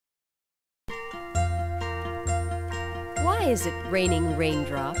Why is it raining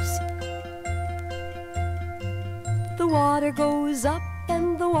raindrops? The water goes up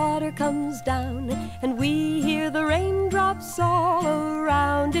and the water comes down, and we hear the raindrops all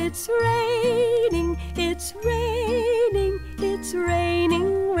around. It's raining, it's raining, it's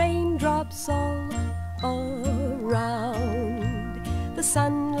raining raindrops all around. The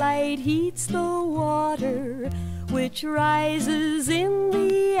sunlight heats the water, which rises in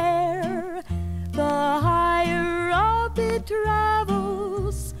the air. The higher up it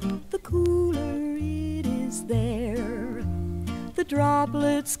travels, the cooler it is there. The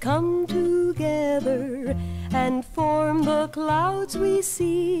droplets come together and form the clouds we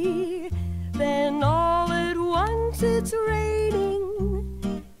see. Then all at once it's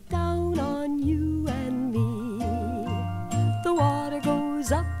raining down on you and me. The water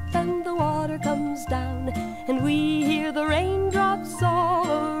goes up and the water comes down, and we hear the raindrops all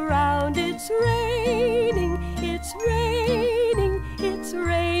around. It's raining, it's raining, it's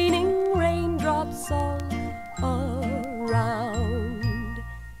raining raindrops all around.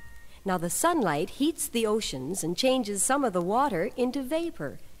 Now the sunlight heats the oceans and changes some of the water into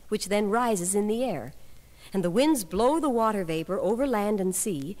vapor, which then rises in the air. And the winds blow the water vapor over land and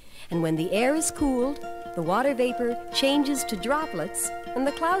sea, and when the air is cooled, the water vapor changes to droplets and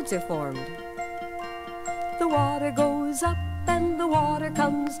the clouds are formed. The water goes up and the water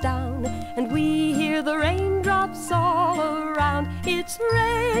comes down, and we hear the raindrops all around. It's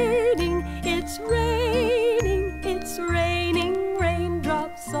raining, it's raining, it's raining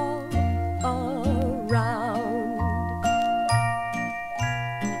raindrops all around.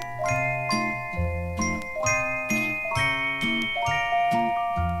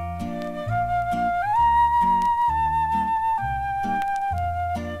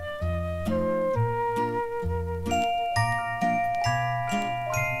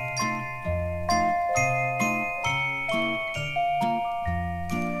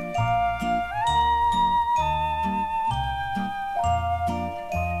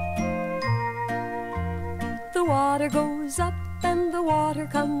 The water goes up and the water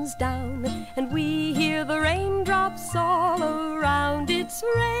comes down, and we hear the raindrops all around. It's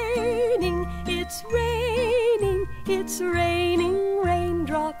raining, it's raining, it's raining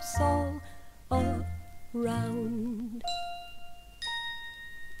raindrops all around.